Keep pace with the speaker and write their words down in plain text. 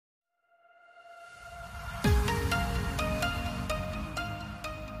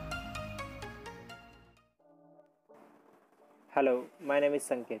Hello, my name is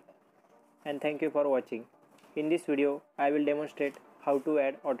Sanket and thank you for watching. In this video, I will demonstrate how to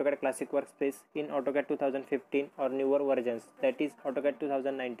add AutoCAD Classic Workspace in AutoCAD 2015 or newer versions, that is AutoCAD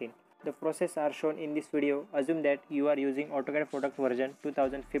 2019. The process are shown in this video. Assume that you are using AutoCAD product version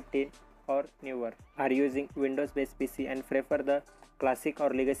 2015 or newer, are using Windows-based PC and prefer the classic or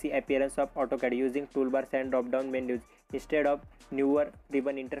legacy appearance of AutoCAD using toolbars and drop-down menus instead of newer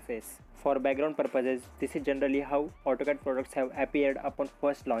ribbon interface. For background purposes, this is generally how AutoCAD products have appeared upon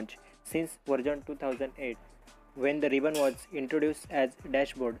first launch since version 2008, when the ribbon was introduced as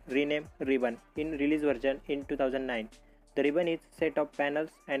dashboard, renamed ribbon in release version in 2009. The ribbon is a set of panels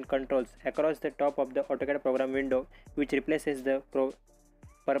and controls across the top of the AutoCAD program window, which replaces the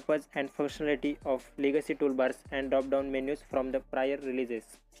purpose and functionality of legacy toolbars and drop-down menus from the prior releases.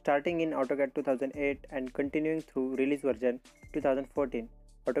 Starting in AutoCAD 2008 and continuing through release version 2014,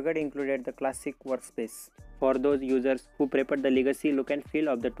 AutoCAD included the Classic Workspace. For those users who preferred the legacy look and feel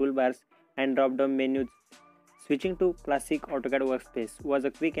of the toolbars and drop-down menus, switching to Classic AutoCAD Workspace was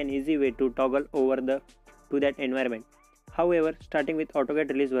a quick and easy way to toggle over to that environment. However, starting with AutoCAD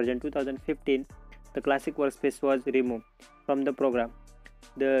release version 2015, the Classic Workspace was removed from the program.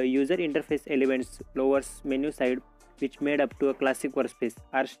 The user interface elements lower menu side, which made up to a Classic Workspace,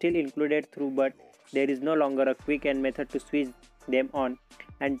 are still included through, but there is no longer a quick end method to switch them on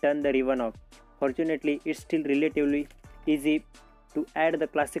and turn the ribbon off. Fortunately, it's still relatively easy to add the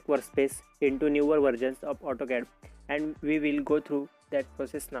Classic Workspace into newer versions of AutoCAD, and we will go through that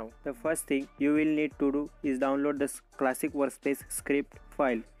process now. The first thing you will need to do is download the Classic Workspace script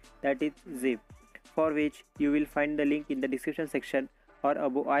file, that is zip, for which you will find the link in the description section or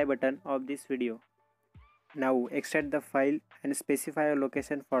above I button of this video. Now extract the file and specify a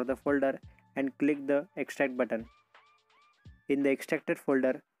location for the folder and click the extract button. In the extracted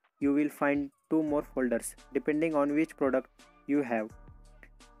folder, you will find two more folders depending on which product you have.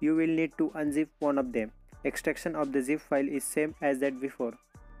 You will need to unzip one of them. Extraction of the zip file is same as that before.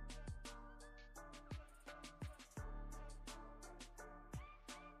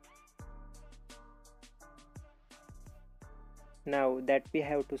 Now that we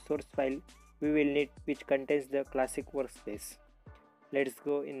have to source file, we will need which contains the Classic Workspace. Let's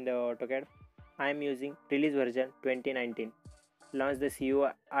go in the AutoCAD. I am using release version 2019. Launch the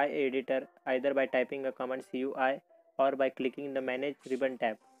CUI editor either by typing a command CUI or by clicking the Manage Ribbon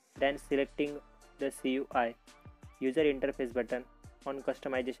tab, then selecting the CUI User Interface button on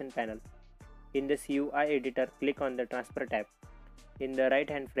Customization panel. In the CUI editor, click on the Transfer tab. In the right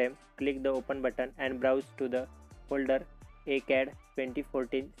hand frame, click the Open button and browse to the folder AutoCAD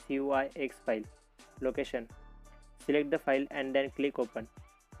 2014 CUIX file. Location. Select the file and then click Open.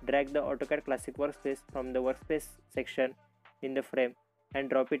 Drag the AutoCAD Classic Workspace from the Workspace section in the frame and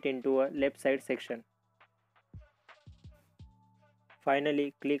drop it into a left side section.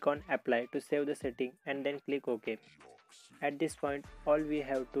 Finally, click on Apply to save the setting and then click OK. At this point, all we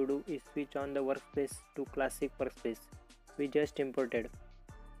have to do is switch on the Workspace to Classic Workspace we just imported.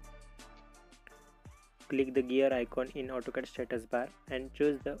 Click the gear icon in AutoCAD status bar and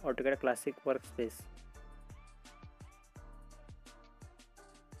choose the AutoCAD Classic Workspace.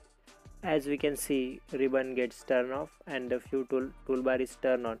 As we can see, ribbon gets turned off and the few toolbar is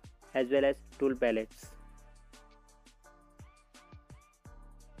turned on, as well as tool palettes.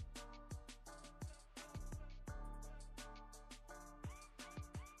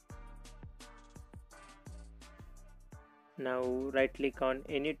 Now right click on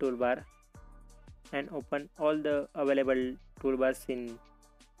any toolbar and open all the available toolbars in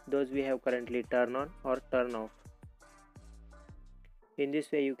those we have currently turned on or turn off. In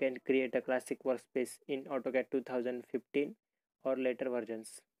this way you can create a Classic Workspace in AutoCAD 2015 or later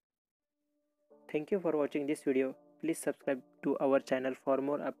versions. Thank you for watching this video. Please subscribe to our channel for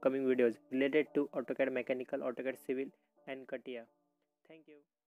more upcoming videos related to AutoCAD Mechanical, AutoCAD Civil and CATIA. Thank you.